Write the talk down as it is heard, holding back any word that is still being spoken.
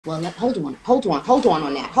Well, hold on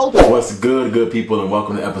that. Hold on. What's good people, and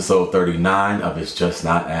welcome to episode 39 of It's Just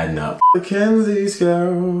Not Adding Up. The Kinsey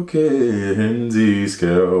scale, Kinsey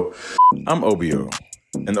scale. I'm OBO,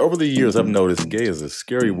 and over the years I've noticed gay is a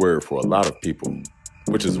scary word for a lot of people,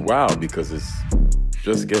 which is wild because it's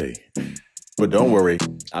just gay. But don't worry,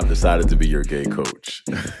 I've decided to be your gay coach.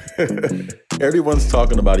 Everyone's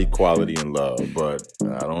talking about equality and love, but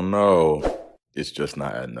I don't know. It's just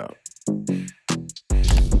not adding up.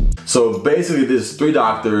 So basically, there's three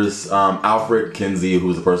doctors, Alfred, Kinsey,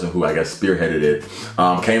 who's the person who I guess spearheaded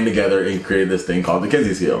it, came together and created this thing called the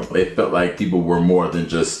Kinsey scale. They felt like people were more than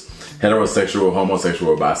just heterosexual,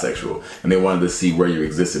 homosexual, or bisexual, and they wanted to see where you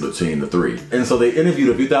existed between the three. And so they interviewed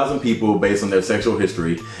a few thousand people based on their sexual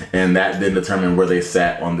history, and that then determined where they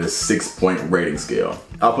sat on this 6-point rating scale.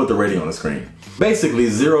 I'll put the rating on the screen. Basically,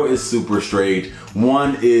 0 is super straight,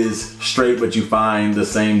 1 is straight but you find the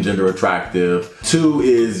same gender attractive, 2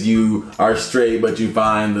 is you are straight but you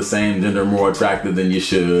find the same gender more attractive than you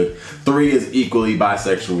should, 3 is equally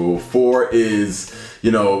bisexual, 4 is,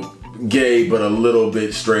 gay but a little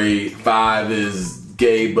bit straight, 5 is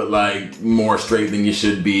gay but like more straight than you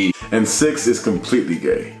should be, and 6 is completely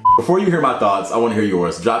gay. Before you hear my thoughts, I want to hear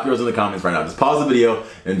yours. Drop yours in the comments right now. Just pause the video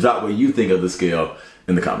and drop what you think of the scale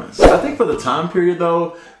in the comments. I think for the time period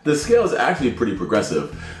though, the scale is actually pretty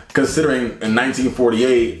progressive, considering in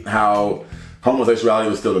 1948 how homosexuality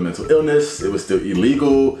was still a mental illness, it was still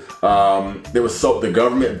illegal, the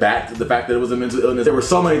government backed the fact that it was a mental illness. There were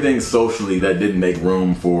so many things socially that didn't make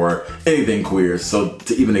room for anything queer, so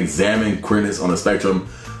to even examine queerness on a spectrum,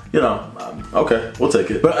 okay, we'll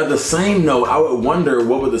take it. But at the same note, I would wonder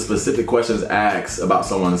what were the specific questions asked about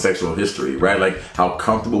someone's sexual history, right? Like how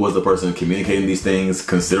comfortable was the person communicating these things,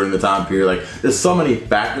 considering the time period? Like there's so many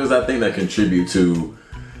factors I think that contribute to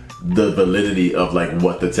the validity of like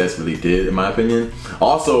what the test really did, in my opinion.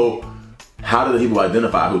 Also, how did the people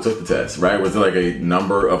identify who took the test, right? Was there like a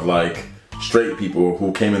number of like straight people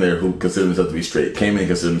who came in there who considered themselves to be straight, came in and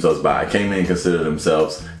considered themselves bi, came in and considered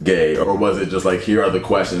themselves gay? Or was it just like, here are the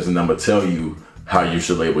questions and I'm gonna tell you how you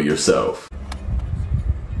should label yourself?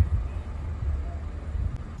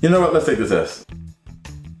 You know what, let's take the test.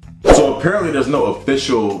 So apparently there's no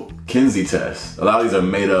official Kinsey test. A lot of these are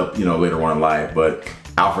made up, later on in life, but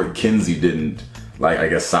Alfred Kinsey didn't,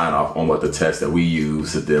 sign off on what the test that we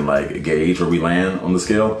use to then gauge where we land on the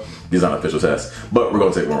scale. These aren't official tests, but we're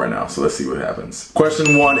gonna take one right now, so let's see what happens.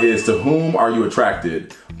 Question 1 is, to whom are you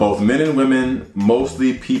attracted? Both men and women,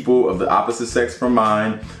 mostly people of the opposite sex from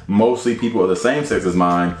mine, mostly people of the same sex as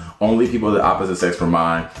mine, only people of the opposite sex from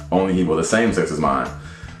mine, only people of the same sex as mine.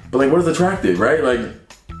 But what is attracted, right?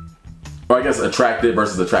 Or I guess attracted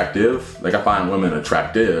versus attractive. I find women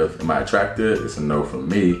attractive. Am I attracted? It's a no from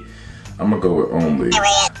me. I'm gonna go with only.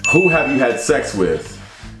 Who have you had sex with?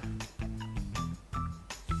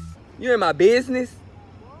 You in my business?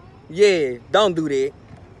 Yeah, don't do that.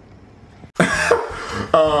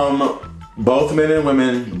 Both men and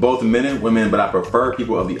women, but I prefer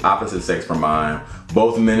people of the opposite sex from mine.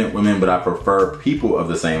 Both men and women, but I prefer people of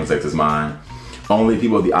the same sex as mine. Only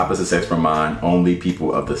people of the opposite sex from mine. Only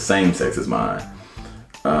people of the same sex as mine.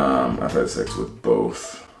 I've had sex with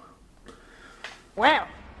both. Wow.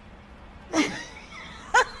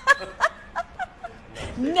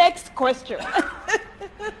 Next question.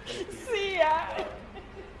 See ya.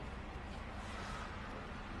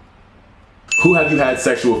 Who have you had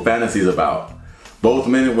sexual fantasies about? Both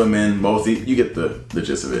men and women, mostly, you get the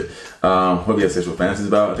gist of it. Who have you had sexual fantasies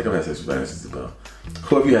about? I think I've had sexual fantasies about.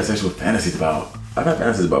 Who have you had sexual fantasies about? I've had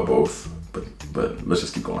fantasies about both, but let's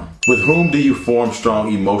just keep going. With whom do you form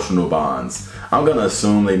strong emotional bonds? I'm gonna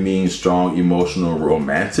assume they mean strong emotional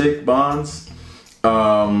romantic bonds.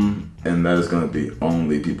 And that is gonna be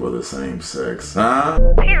only people of the same sex, huh?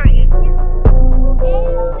 Period.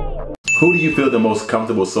 Who do you feel the most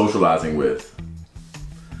comfortable socializing with?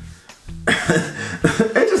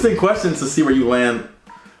 Interesting questions to see where you land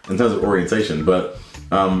in terms of orientation, but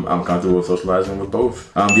I'm comfortable with socializing with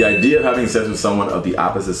both. The idea of having sex with someone of the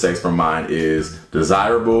opposite sex from mine is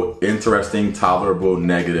desirable, interesting, tolerable,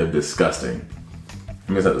 negative, disgusting. I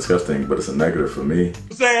mean, it's not disgusting, but it's a negative for me.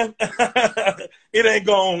 Saying it ain't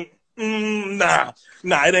gonna, nah,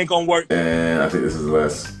 it ain't gonna work. And I think this is the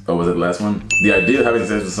last, oh, was it the last one? The idea of having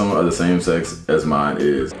sex with someone of the same sex as mine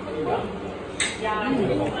is.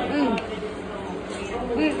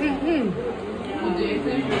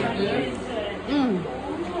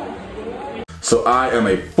 So I am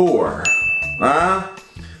a 4, huh?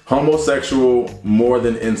 Homosexual, more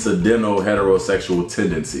than incidental heterosexual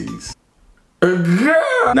tendencies.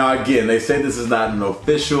 Now again, they say this is not an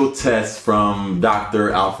official test from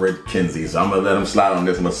Dr. Alfred Kinsey, so I'm gonna let him slide on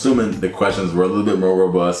this. I'm assuming the questions were a little bit more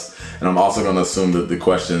robust, and I'm also gonna assume that the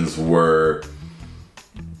questions were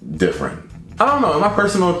different. I don't know, in my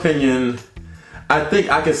personal opinion, I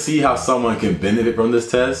think I can see how someone can benefit from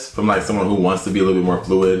this test, from like someone who wants to be a little bit more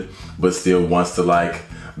fluid, but still wants to like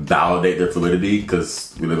validate their fluidity,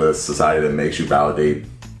 because we live in a society that makes you validate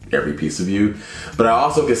every piece of you. But I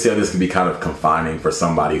also can see how this can be kind of confining for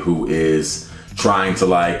somebody who is trying to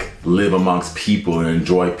like live amongst people and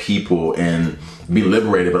enjoy people and be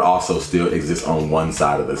liberated, but also still exist on one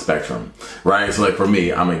side of the spectrum, right? So like for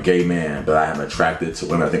me, I'm a gay man, but I am attracted to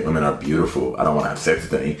women. I think women are beautiful. I don't want to have sex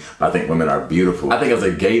with any, but I think women are beautiful. I think as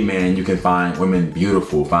a gay man, you can find women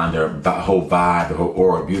beautiful, find their whole vibe, their whole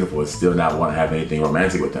aura beautiful, and still not want to have anything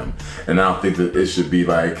romantic with them. And I don't think that it should be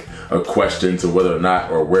like a question to whether or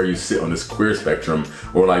not, or where you sit on this queer spectrum,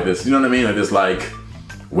 or like this, you know what I mean? Like this, like,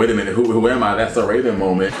 wait a minute, who am I? That's a Raven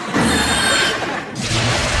moment.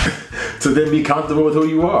 To then be comfortable with who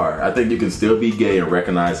you are. I think you can still be gay and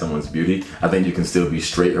recognize someone's beauty. I think you can still be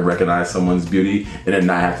straight and recognize someone's beauty, and then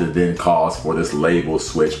not have to then cause for this label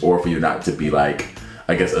switch, or for you not to be like,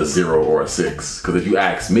 I guess, a 0 or a 6. Because if you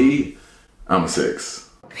ask me, I'm a 6.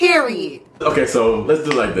 Period. Okay, so let's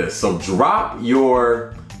do it like this. So drop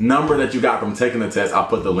your number that you got from taking the test. I'll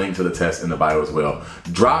put the link to the test in the bio as well.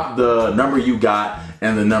 Drop the number you got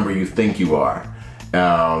and the number you think you are.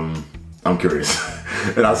 I'm curious.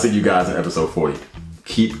 And I'll see you guys in episode 40.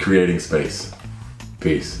 Keep creating space.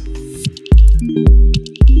 Peace.